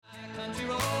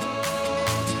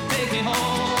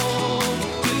home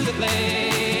to the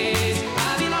place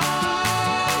I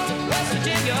belong. West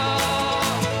Virginia,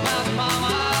 Mountain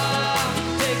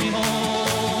Mama, take me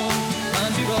home,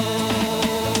 country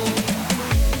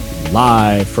road.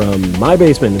 Live from my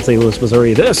basement in St. Louis,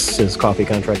 Missouri, this is Coffee,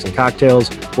 Contracts, and Cocktails,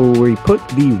 where we put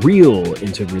the real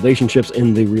into relationships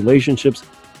and the relationships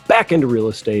back into real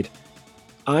estate.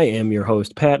 I am your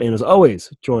host, Pat, and as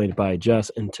always, joined by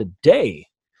Jess. And today,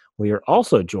 we are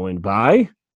also joined by...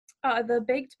 The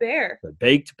Baked Bear. The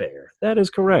Baked Bear. That is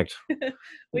correct.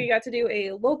 We got to do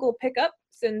a local pickup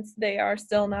since they are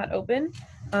still not open.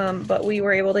 But we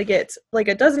were able to get like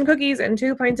a dozen cookies and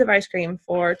 2 pints of ice cream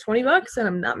for $20, and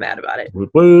I'm not mad about it.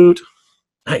 Woot woot.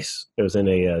 Nice. It was in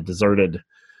a deserted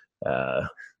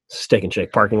Steak and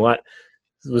Shake parking lot.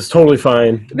 It was totally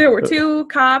fine. There were 2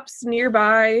 cops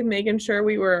nearby making sure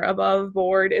we were above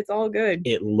board. It's all good.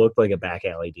 It looked like a back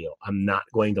alley deal. I'm not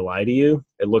going to lie to you.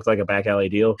 It looked like a back alley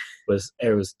deal.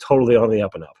 It was totally on the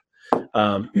up and up.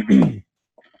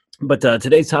 But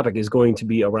today's topic is going to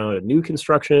be around new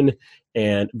construction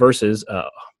and versus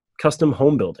custom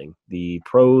home building. The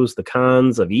pros, the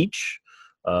cons of each,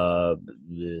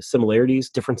 the similarities,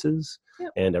 differences,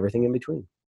 and everything in between.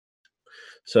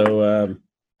 So,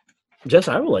 Jess,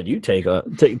 I will let you take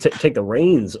the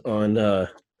reins on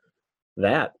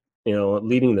that. You know,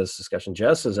 leading this discussion.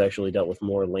 Jess has actually dealt with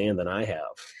more land than I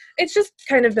have. It's just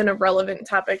kind of been a relevant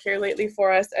topic here lately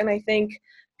for us, and I think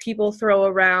people throw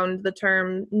around the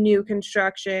term new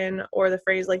construction or the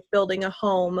phrase like building a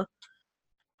home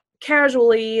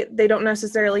casually. They don't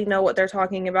necessarily know what they're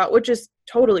talking about, which is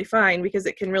totally fine because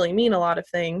it can really mean a lot of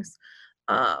things.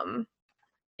 And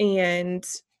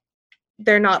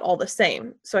they're not all the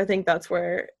same. So I think that's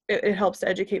where it helps to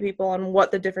educate people on what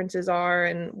the differences are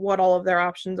and what all of their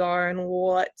options are and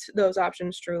what those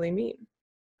options truly mean.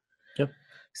 Yep.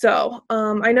 So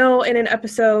I know in an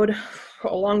episode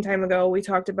a long time ago, we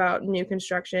talked about new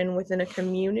construction within a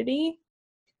community.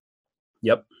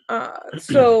 Yep.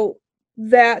 So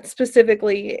that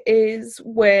specifically is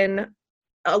when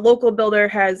a local builder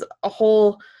has a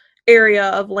whole area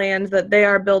of land that they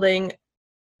are building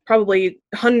probably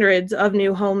hundreds of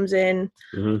new homes in.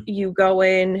 Mm-hmm. You go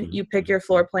in, you pick your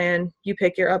floor plan, you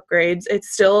pick your upgrades.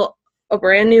 It's still a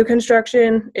brand new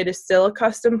construction. It is still a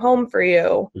custom home for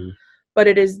you, but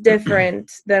it is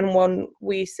different than when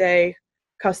we say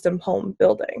custom home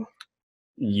building.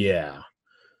 Yeah.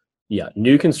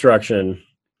 New construction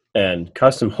and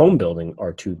custom home building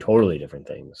are 2 totally different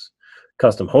things.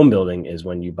 Custom home building is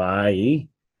when you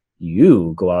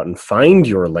go out and find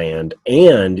your land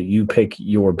and you pick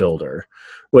your builder,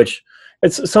 which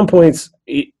at some points,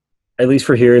 at least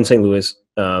for here in St. Louis,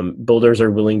 builders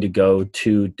are willing to go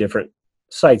to different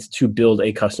sites to build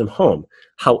a custom home.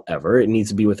 However, it needs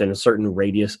to be within a certain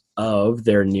radius of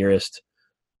their nearest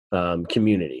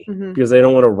community, because they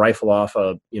don't want to rifle off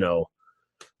a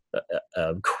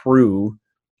crew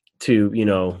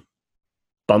to,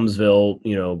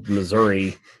 Bumsville,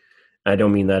 Missouri. I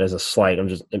don't mean that as a slight. I'm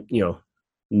just,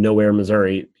 Nowhere,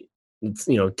 Missouri. It's,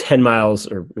 10 miles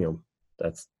or,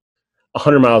 that's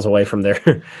 100 miles away from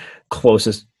their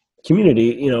closest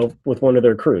community, with one of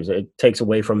their crews. It takes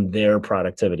away from their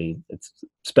productivity. It's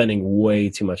spending way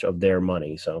too much of their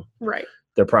money. So right,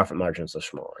 their profit margins are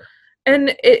smaller.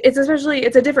 And it's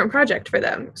a different project for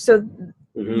them. So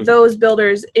those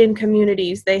builders in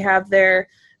communities, they have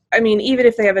even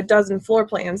if they have a dozen floor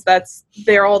plans,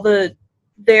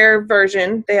 their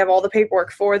version, they have all the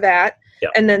paperwork for that.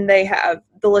 Yep. And then they have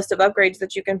the list of upgrades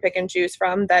that you can pick and choose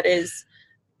from. That is,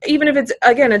 even if it's,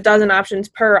 again, a dozen options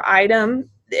per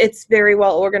item, it's very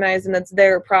well organized and it's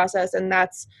their process. And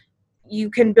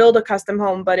you can build a custom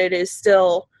home, but it is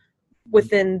still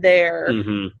within their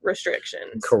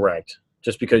restrictions. Correct.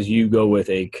 Just because you go with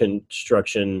a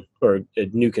construction or a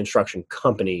new construction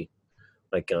company,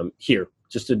 like here,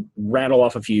 just to rattle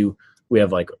off a few, we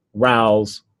have like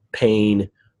Rouse, Payne,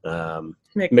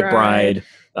 McBride,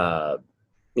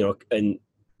 and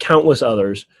countless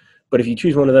others. But if you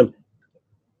choose one of them,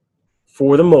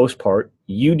 for the most part,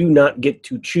 you do not get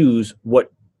to choose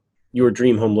what your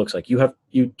dream home looks like. You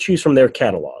choose from their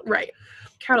catalog. Right.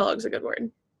 Catalog's a good word.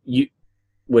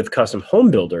 With custom home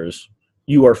builders,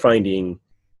 you are finding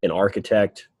an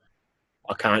architect,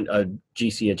 a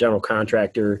GC, a general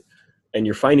contractor, and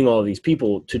you're finding all of these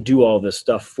people to do all this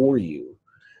stuff for you.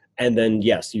 And then,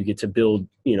 yes, you get to build,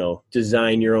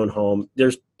 design your own home.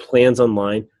 There's plans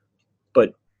online,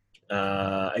 but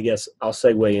I guess I'll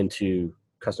segue into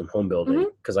custom home building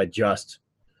because I just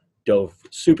dove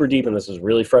super deep, and this is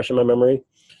really fresh in my memory.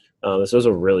 This was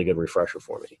a really good refresher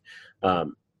for me.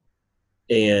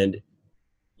 And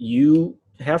you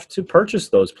have to purchase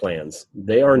those plans.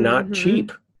 They are not Mhm.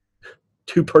 cheap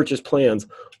to purchase plans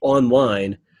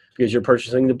online because you're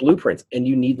purchasing the blueprints, and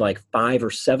you need like 5 or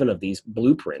 7 of these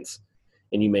blueprints.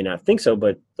 And you may not think so,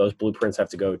 but those blueprints have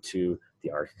to go to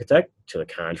the architect, to the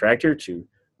contractor, to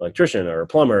electrician or a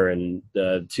plumber, and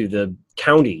to the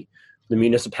county, the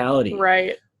municipality,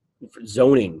 Right.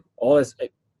 zoning, all this.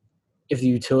 If the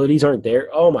utilities aren't there,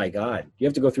 oh my God, you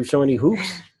have to go through so many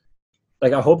hoops.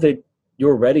 Like, I hope that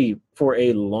you're ready for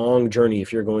a long journey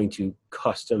if you're going to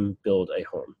custom build a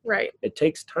home. Right. It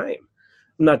takes time.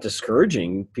 I'm not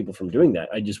discouraging people from doing that.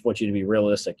 I just want you to be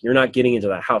realistic. You're not getting into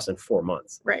that house in 4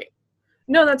 months. Right.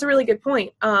 No, that's a really good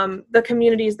point. The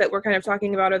communities that we're kind of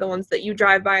talking about are the ones that you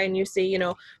drive by and you see, you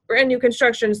know, brand new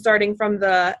construction starting from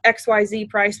the XYZ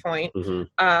price point.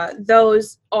 Mm-hmm.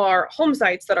 Those are home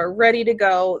sites that are ready to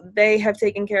go. They have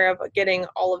taken care of getting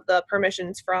all of the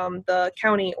permissions from the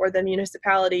county or the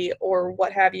municipality or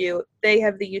what have you. They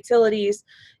have the utilities.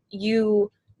 You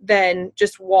then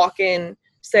just walk in,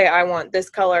 say, I want this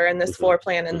color and this Mhm. floor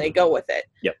plan, and they go with it.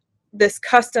 Yep. This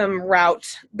custom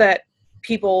route that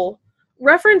people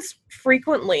reference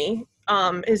frequently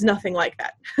is nothing like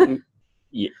that.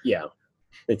 Yeah.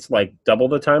 It's like double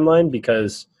the timeline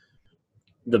because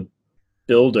the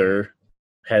builder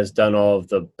has done all of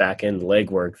the back end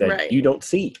legwork that Right. you don't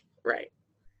see. Right.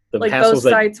 The Like hassles those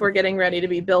that sites were getting ready to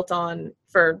be built on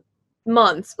for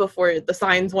months before the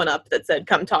signs went up that said,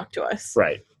 come talk to us.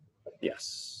 Right.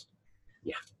 Yes.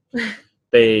 Yeah.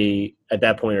 They, at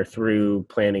that point, are through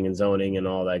planning and zoning and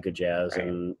all that good jazz, Right.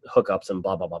 and hookups and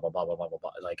blah, blah, blah, blah, blah, blah, blah, blah,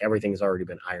 blah. Like, everything's already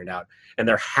been ironed out, and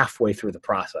they're halfway through the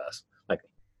process. Like,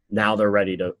 now they're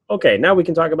ready to, okay, now we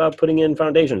can talk about putting in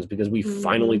foundations because we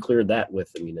finally cleared that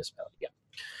with the municipality. Yeah.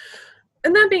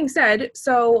 And that being said,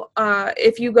 so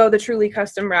if you go the truly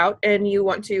custom route and you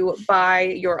want to buy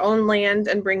your own land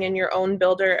and bring in your own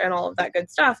builder and all of that good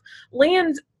stuff,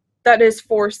 land that is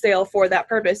for sale for that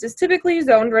purpose is typically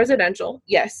zoned residential.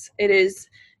 Yes, it is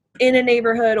in a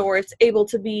neighborhood or it's able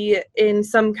to be in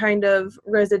some kind of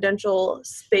residential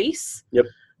space. Yep.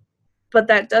 But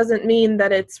that doesn't mean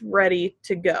that it's ready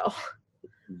to go.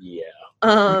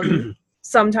 Yeah.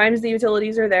 Sometimes the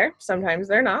utilities are there, sometimes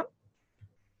they're not.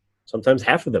 Sometimes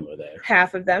half of them are there.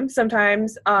 Half of them.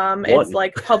 Sometimes it's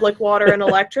like public water and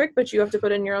electric, but you have to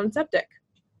put in your own septic.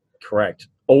 Correct.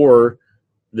 Or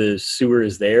the sewer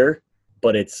is there,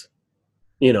 but it's,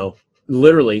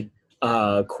 literally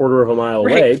a quarter of a mile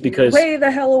away because way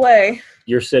the hell away.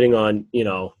 you're sitting on,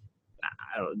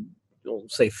 I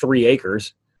don't say 3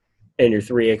 acres, and your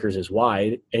 3 acres is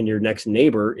wide, and your next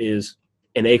neighbor is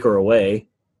an acre away,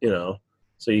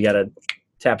 so you got to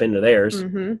tap into theirs.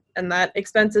 Mm-hmm. And that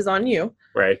expense is on you.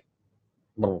 Right.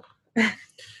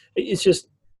 It's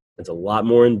a lot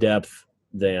more in depth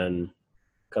than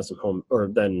custom home or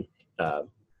than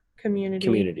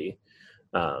community.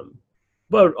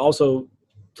 But also,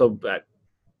 so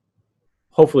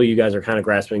hopefully you guys are kind of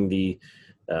grasping the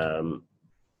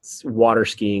water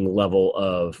skiing level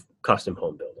of custom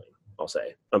home building, I'll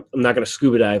say. I'm not going to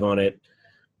scuba dive on it.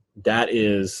 That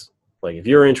is, like, if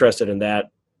you're interested in that,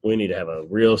 we need to have a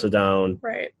real sit down,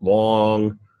 Right.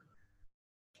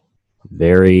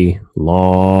 very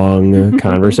long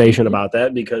conversation about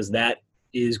that, because that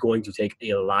is going to take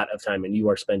a lot of time and you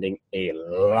are spending a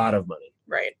lot of money.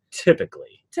 Right.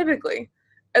 Typically.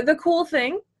 The cool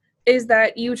thing is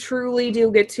that you truly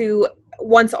do get to,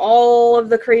 once all of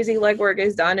the crazy legwork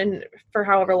is done, and for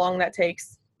however long that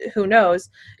takes, who knows,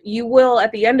 you will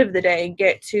at the end of the day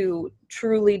get to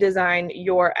truly design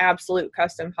your absolute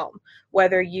custom home.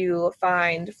 Whether you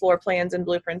find floor plans and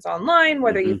blueprints online,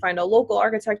 whether you find a local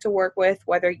architect to work with,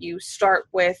 whether you start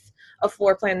with a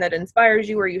floor plan that inspires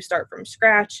you or you start from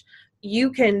scratch,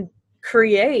 you can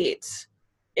create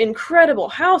incredible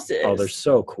houses. Oh, they're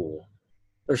so cool.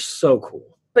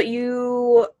 But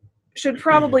you should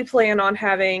probably plan on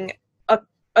having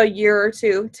a year or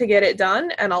two to get it done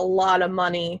and a lot of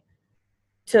money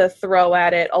to throw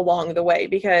at it along the way,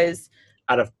 because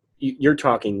you're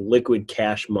talking liquid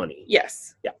cash money.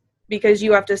 Yes. Yeah. Because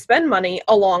you have to spend money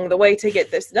along the way to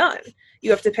get this done. You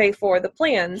have to pay for the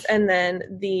plans and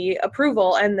then the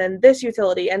approval and then this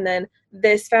utility and then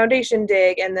this foundation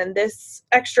dig and then this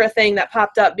extra thing that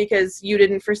popped up because you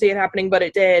didn't foresee it happening, but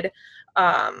it did.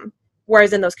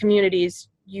 Whereas in those communities,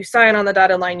 you sign on the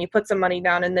dotted line, you put some money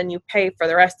down, and then you pay for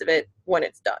the rest of it when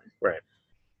it's done. Right.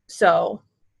 So,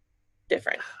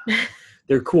 different.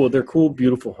 They're cool. They're cool,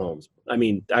 beautiful homes. I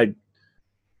mean, I'm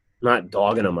not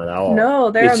dogging them at all.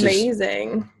 No, they're It's just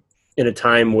amazing. in a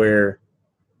time where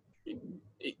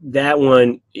that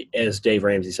one, as Dave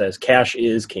Ramsey says, cash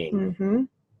is king. Mm-hmm.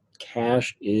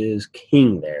 Cash is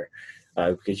king there.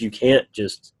 because you can't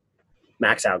just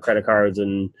max out credit cards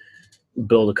and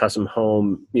build a custom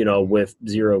home, with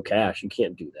zero cash. You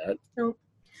can't do that. No.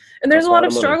 And there's That's a lot a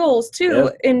of lot of money. struggles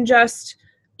too in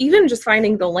even just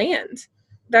finding the land.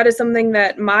 That is something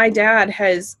that my dad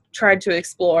has tried to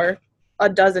explore a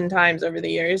dozen times over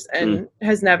the years and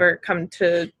has never come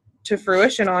to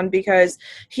fruition on, because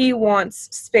he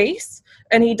wants space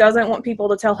and he doesn't want people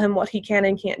to tell him what he can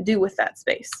and can't do with that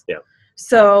space. Yeah.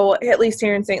 So at least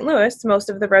here in St. Louis, most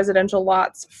of the residential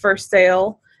lots for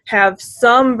sale have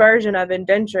some version of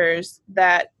indentures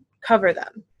that cover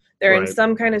them. They're in Right.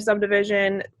 some kind of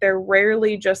subdivision. They're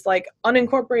rarely just like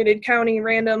unincorporated county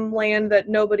random land that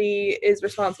nobody is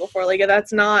responsible for. Like,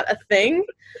 that's not a thing.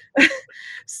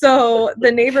 So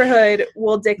the neighborhood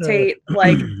will dictate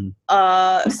like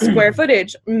square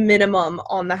footage minimum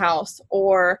on the house,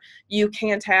 or you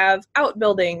can't have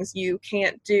outbuildings. You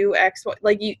can't do X, Y.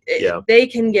 Like they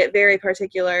can get very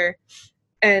particular.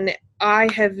 And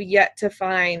I have yet to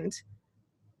find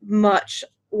much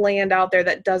land out there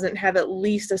that doesn't have at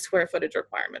least a square footage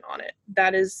requirement on it.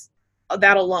 That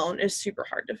alone is super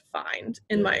hard to find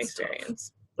in my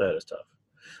experience. That is tough.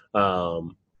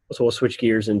 So we'll switch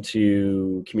gears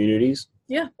into communities.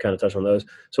 Yeah. Kind of touch on those.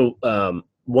 So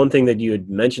one thing that you had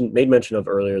made mention of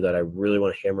earlier that I really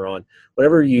want to hammer on,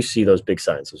 whenever you see those big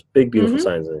signs, those big, beautiful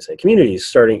signs, and they say communities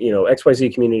starting,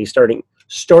 XYZ community starting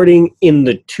in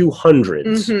the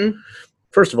 200s.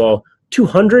 First of all,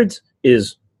 200s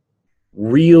is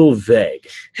real vague,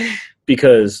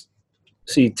 because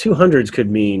 200s could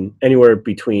mean anywhere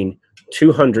between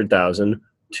 200,000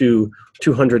 to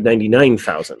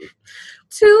 299,000.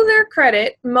 To their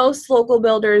credit, most local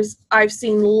builders I've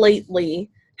seen lately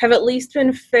have at least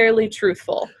been fairly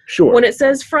truthful. Sure. When it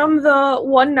says from the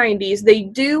 190s, they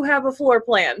do have a floor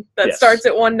plan that starts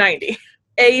at 190.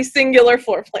 A singular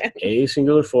floor plan. A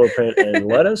singular floor plan, and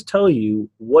let us tell you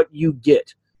what you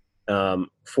get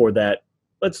for that.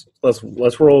 Let's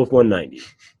roll with 190.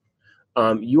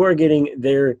 You are getting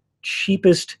their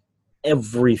cheapest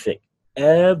everything.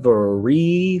 The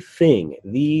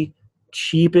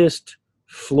cheapest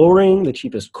flooring, the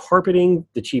cheapest carpeting,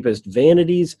 the cheapest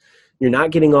vanities. You're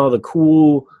not getting all the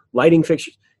cool lighting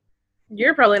fixtures.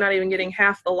 You're probably not even getting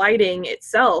half the lighting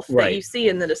itself that you see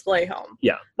in the display home.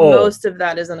 Yeah. Most of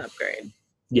that is an upgrade.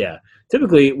 Yeah.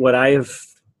 Typically, what I have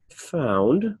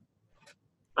found,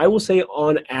 I will say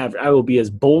on average, I will be as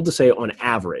bold to say on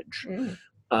average,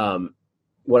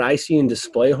 what I see in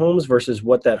display homes versus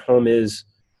what that home is,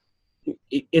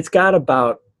 it's got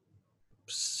about,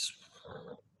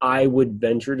 I would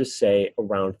venture to say,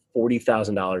 around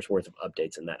 $40,000 worth of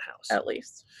updates in that house. At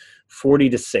least 40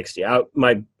 to 60.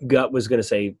 My gut was going to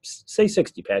say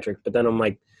 60, Patrick, but then I'm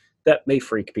like, that may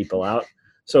freak people out.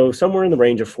 So somewhere in the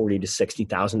range of $40,000 to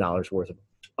 $60,000 worth of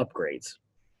upgrades.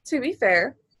 To be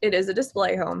fair, it is a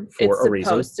display home. For It's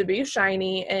supposed to be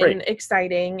shiny and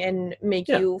exciting and make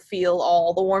you feel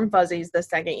all the warm fuzzies the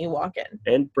second you walk in.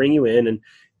 And bring you in. And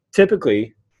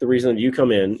typically, the reason that you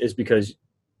come in is because,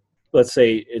 let's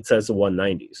say it says the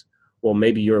 190s. Well,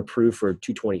 maybe you're approved for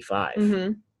 225.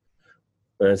 And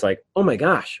it's like, oh my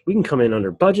gosh, we can come in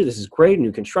under budget. This is great.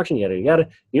 New construction, yada, yada.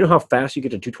 You know how fast you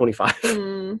get to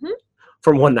 225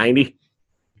 from 190?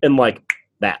 And like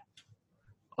that.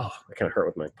 Oh, I kind of hurt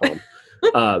with my palm.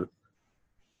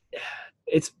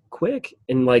 It's quick.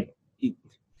 And like,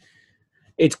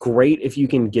 it's great if you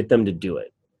can get them to do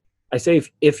it. I say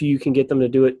if you can get them to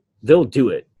do it, they'll do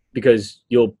it, because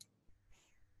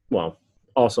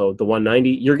also the 190,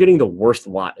 you're getting the worst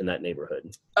lot in that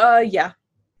neighborhood. Yeah.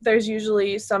 There's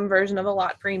usually some version of a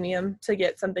lot premium to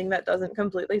get something that doesn't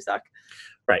completely suck.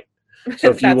 Right. So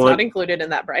if that's not included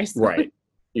in that price. Right.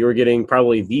 You're getting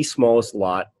probably the smallest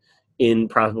lot in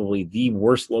probably the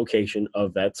worst location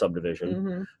of that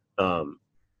subdivision. And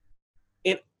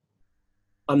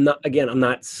I'm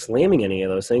not slamming any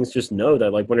of those things. Just know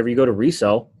that, like, whenever you go to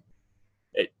resell,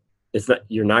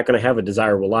 you're not going to have a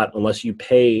desirable lot unless you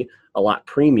pay a lot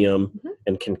premium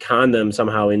and can con them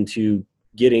somehow into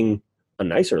getting a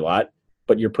nicer lot,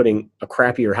 but you're putting a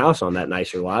crappier house on that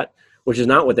nicer lot, which is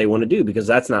not what they want to do, because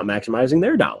that's not maximizing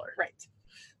their dollar. Right.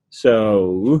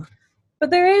 So,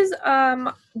 but there is,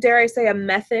 dare I say, a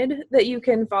method that you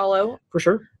can follow. For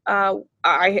sure.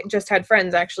 I just had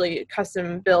friends actually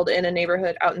custom build in a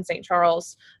neighborhood out in St.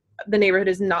 Charles. The neighborhood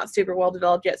is not super well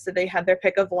developed yet, so they had their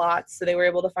pick of lots, so they were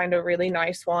able to find a really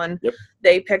nice one. Yep.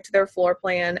 They picked their floor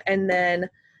plan, and then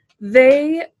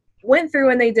they went through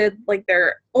and they did like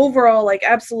their overall, like,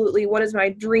 absolutely, what does my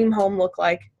dream home look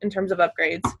like in terms of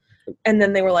upgrades? And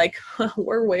then they were like,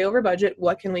 we're way over budget.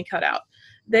 What can we cut out?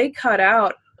 They cut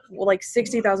out like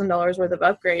 $60,000 worth of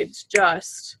upgrades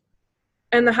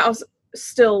and the house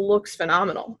still looks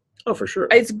phenomenal. Oh, for sure.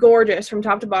 It's gorgeous from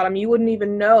top to bottom. You wouldn't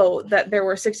even know that there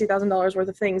were $60,000 worth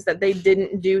of things that they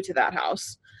didn't do to that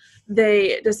house.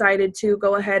 They decided to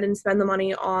go ahead and spend the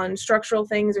money on structural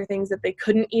things or things that they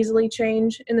couldn't easily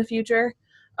change in the future.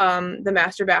 The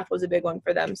master bath was a big one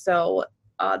for them. So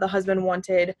the husband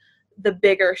wanted the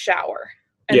bigger shower,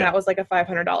 and Yeah. that was like a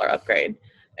 $500 upgrade.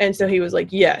 And so he was like,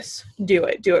 yes, do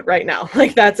it right now.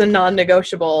 Like, that's a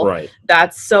non-negotiable. Right.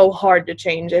 That's so hard to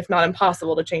change, if not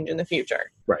impossible to change in the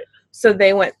future. Right. So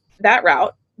they went that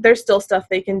route. There's still stuff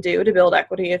they can do to build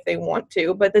equity if they want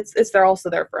to, but they're also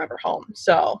their forever home.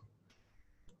 So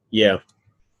Yeah.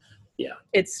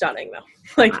 it's stunning though.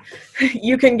 Like,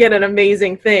 you can get an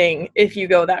amazing thing if you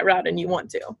go that route and you want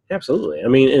to. Absolutely. I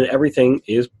mean, and everything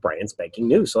is brand spanking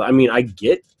new. So, I mean, I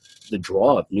get the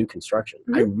draw of new construction.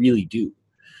 I really do.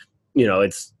 You know,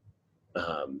 it's,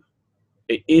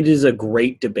 it is a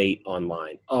great debate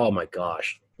online. Oh my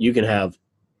gosh. You can have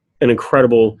an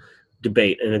incredible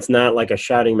debate, and it's not like a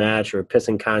shouting match or a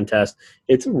pissing contest.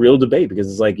 It's a real debate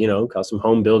because it's like, you know, custom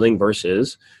home building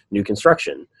versus new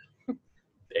construction.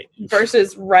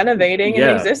 Versus renovating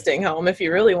Yeah. an existing home, if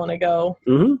you really want to go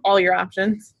Mhm. all your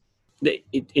options.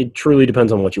 It truly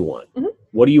depends on what you want. Mhm.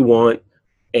 What do you want?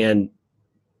 And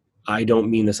I don't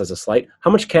mean this as a slight.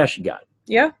 How much cash you got?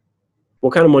 Yeah.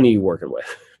 What kind of money are you working with?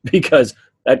 Because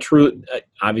that true,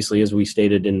 obviously, as we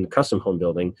stated in custom home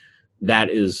building, that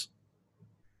is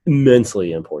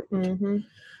immensely important. Mm-hmm.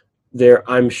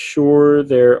 I'm sure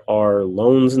there are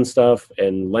loans and stuff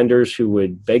and lenders who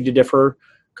would beg to differ,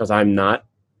 because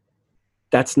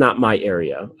that's not my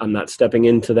area. I'm not stepping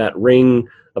into that ring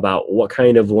about what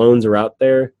kind of loans are out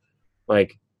there.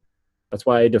 Like, that's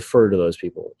why I defer to those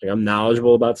people. Like, I'm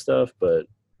knowledgeable about stuff, but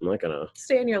I'm not gonna.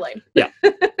 Stay in your lane.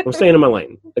 I'm staying in my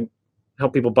lane. Like,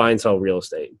 help people buy and sell real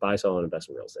estate, buy, sell, and invest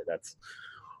in real estate. That's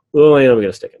the lane I'm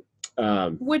gonna stick in.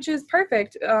 Which is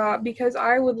perfect, because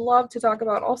I would love to talk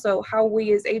about also how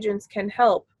we as agents can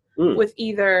help with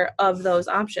either of those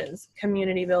options,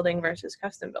 community building versus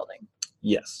custom building.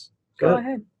 Yes. Go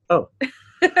ahead. Oh.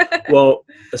 Well,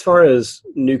 as far as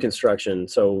new construction,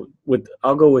 so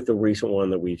I'll go with the recent one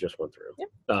that we just went through. Yep.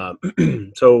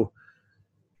 So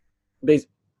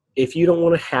if you don't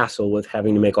want to hassle with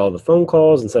having to make all the phone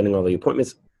calls and setting all the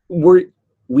appointments,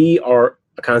 we are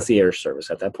a concierge service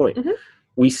at that point. Mhm.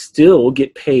 We still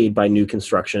get paid by new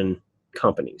construction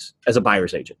companies as a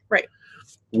buyer's agent. Right.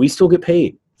 We still get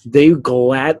paid. They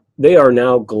are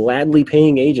now gladly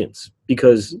paying agents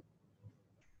because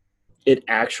it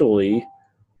actually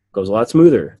goes a lot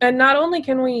smoother. And not only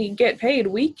can we get paid,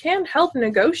 we can help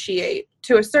negotiate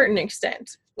to a certain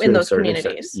extent in those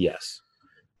communities. Yes.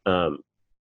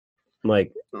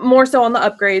 Like, more so on the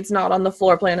upgrades, not on the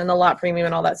floor plan and the lot premium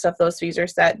and all that stuff. Those fees are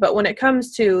set. But when it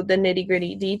comes to the nitty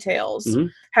gritty details, Mhm.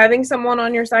 having someone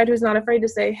on your side who's not afraid to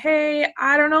say, hey,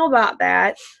 I don't know about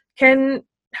that, can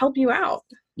help you out.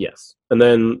 yes. And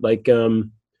then like the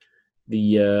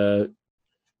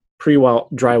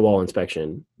drywall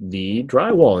inspection,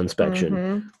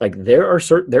 Mhm. like there are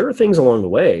things along the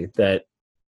way that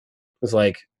is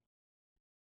like,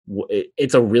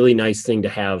 it's a really nice thing to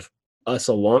have us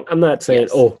along. I'm not saying,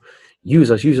 Yes. oh,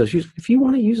 use us. If you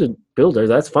want to use a builder,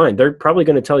 that's fine. They're probably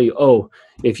going to tell you, oh,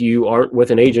 if you aren't with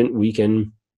an agent, we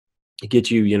can get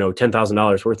you,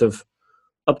 $10,000 worth of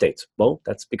updates. Well,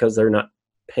 that's because they're not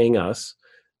paying us.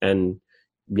 And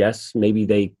yes, maybe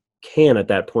they can at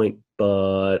that point,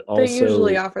 but also They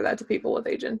usually offer that to people with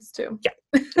agents too.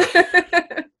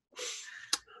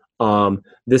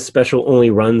 This special only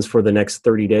runs for the next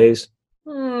 30 days.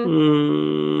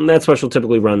 That special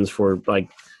typically runs for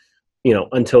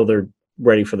until they're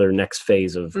ready for their next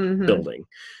phase of Mhm. building.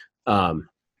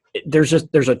 There's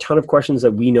a ton of questions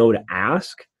that we know to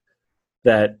ask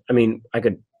that, I mean, I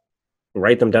could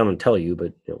write them down and tell you,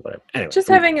 but whatever. Anyway, Just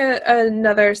having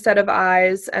another set of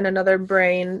eyes and another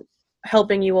brain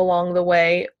helping you along the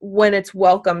way when it's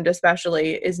welcomed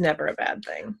especially is never a bad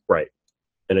thing. right.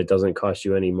 And it doesn't cost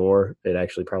you any more. It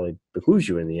actually probably behooves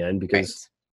you in the end because,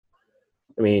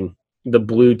 I mean, the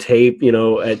blue tape,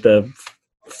 at the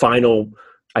final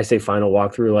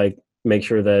walkthrough, like make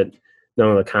sure that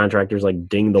none of the contractors like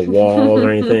ding the walls or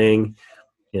anything.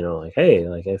 Like, hey,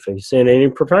 like if you see any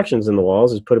imperfections in the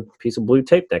walls, just put a piece of blue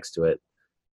tape next to it.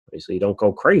 Obviously, you don't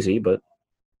go crazy, but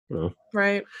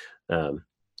Right.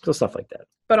 So stuff like that.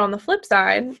 But on the flip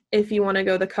side, if you want to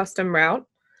go the custom route,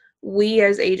 we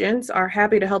as agents are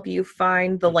happy to help you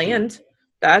find the land.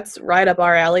 That's right up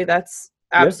our alley. That's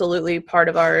absolutely part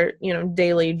of our,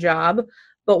 daily job.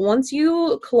 But once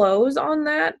you close on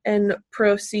that and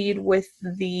proceed with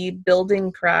the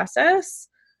building process,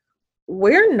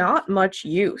 we're not much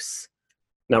use.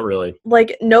 Not really.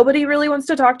 Like, nobody really wants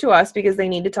to talk to us because they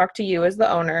need to talk to you as the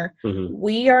owner. Hmm.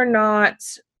 We are not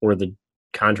Or the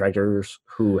contractors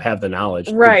who have the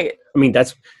knowledge. right. I mean,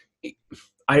 that's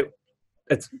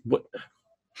what,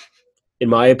 in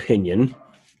my opinion,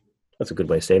 that's a good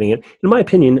way of stating it. In my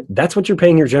opinion, that's what you're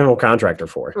paying your general contractor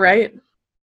for. Right.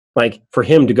 Like, for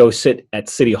him to go sit at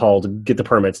City Hall to get the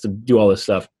permits to do all this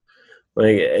stuff.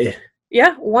 Like,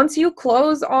 Yeah. Once you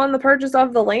close on the purchase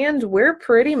of the land, we're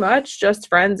pretty much just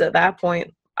friends at that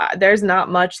point. There's not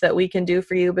much that we can do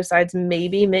for you besides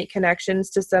maybe make connections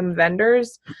to some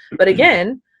vendors. But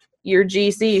again, your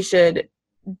GC should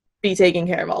be taking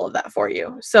care of all of that for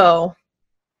you. So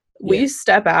we Yeah.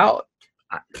 step out.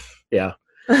 yeah.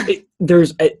 And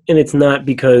it's not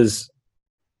because,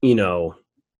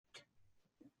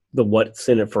 the what's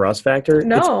in it for us factor.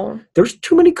 No, There's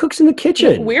too many cooks in the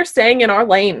kitchen. we're staying in our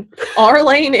lane. Our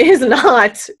lane is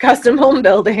not custom home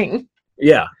building.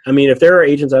 Yeah. I mean, if there are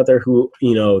agents out there who,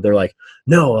 they're like,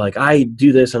 no, like I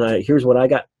do this and here's what I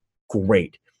got.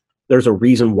 Great. There's a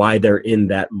reason why they're in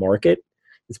that market.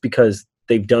 It's because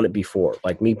they've done it before.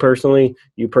 Like me personally,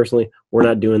 you personally, we're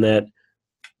not doing that.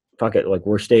 Fuck it. Like,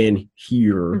 we're staying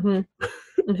here.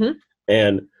 Mm-hmm.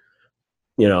 And,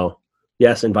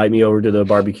 yes, invite me over to the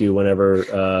barbecue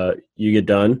whenever you get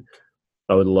done.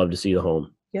 I would love to see the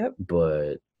home. Yep.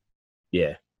 But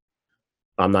yeah,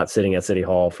 I'm not sitting at City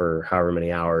Hall for however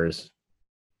many hours,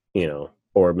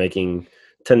 or making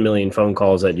 10 million phone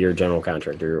calls at your general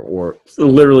contractor, or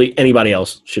literally anybody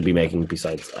else should be making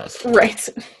besides us. Right.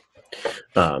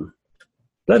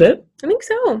 That it? I think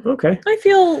so. Okay. I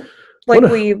feel like What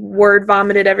a- we word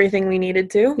vomited everything we needed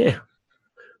to. Yeah.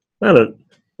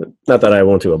 Not that I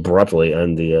want to abruptly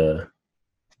end the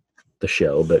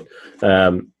show, but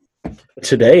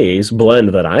today's blend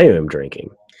that I am drinking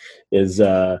is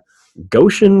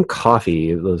Goshen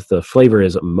coffee. The flavor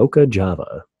is Mocha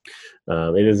Java.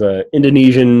 It is an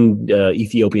Indonesian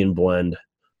Ethiopian blend.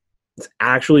 It's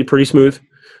actually pretty smooth.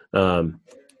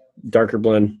 Darker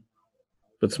blend,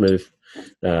 but smooth.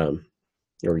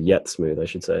 Or yet smooth, I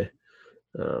should say.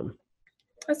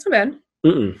 That's not bad.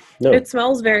 No. It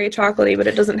smells very chocolatey, but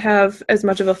it doesn't have as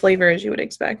much of a flavor as you would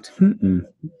expect.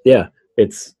 Yeah,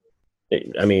 it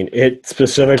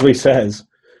specifically says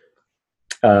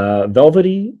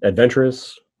velvety,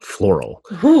 adventurous, floral.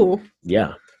 Ooh.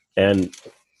 Yeah, and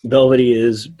velvety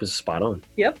is spot on.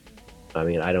 Yep. I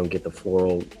mean, I don't get the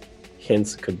floral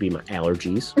hints. Could be my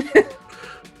allergies.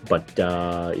 But,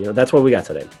 that's what we got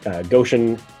today.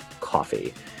 Goshen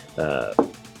coffee.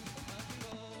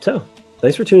 So,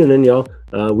 thanks for tuning in, y'all.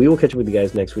 We will catch up with you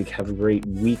guys next week. Have a great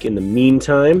week in the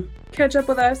meantime. Catch up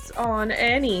with us on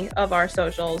any of our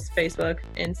socials, Facebook,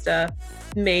 Insta,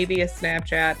 maybe a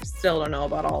Snapchat. Still don't know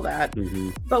about all that.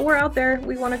 But we're out there.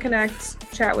 We want to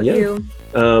connect, chat with you.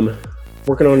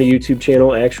 Working on a YouTube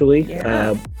channel, actually.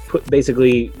 Yeah.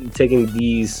 Basically taking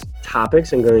these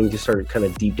topics and going to start kind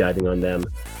of deep diving on them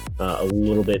a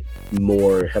little bit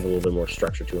more, have a little bit more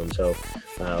structure to them. So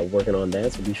working on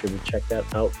that, so be sure to check that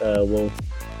out. We'll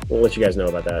let you guys know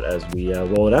about that as we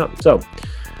roll it out. So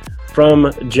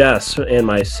from Jess and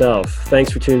myself,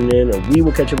 thanks for tuning in, and we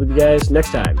will catch up with you guys next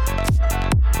time.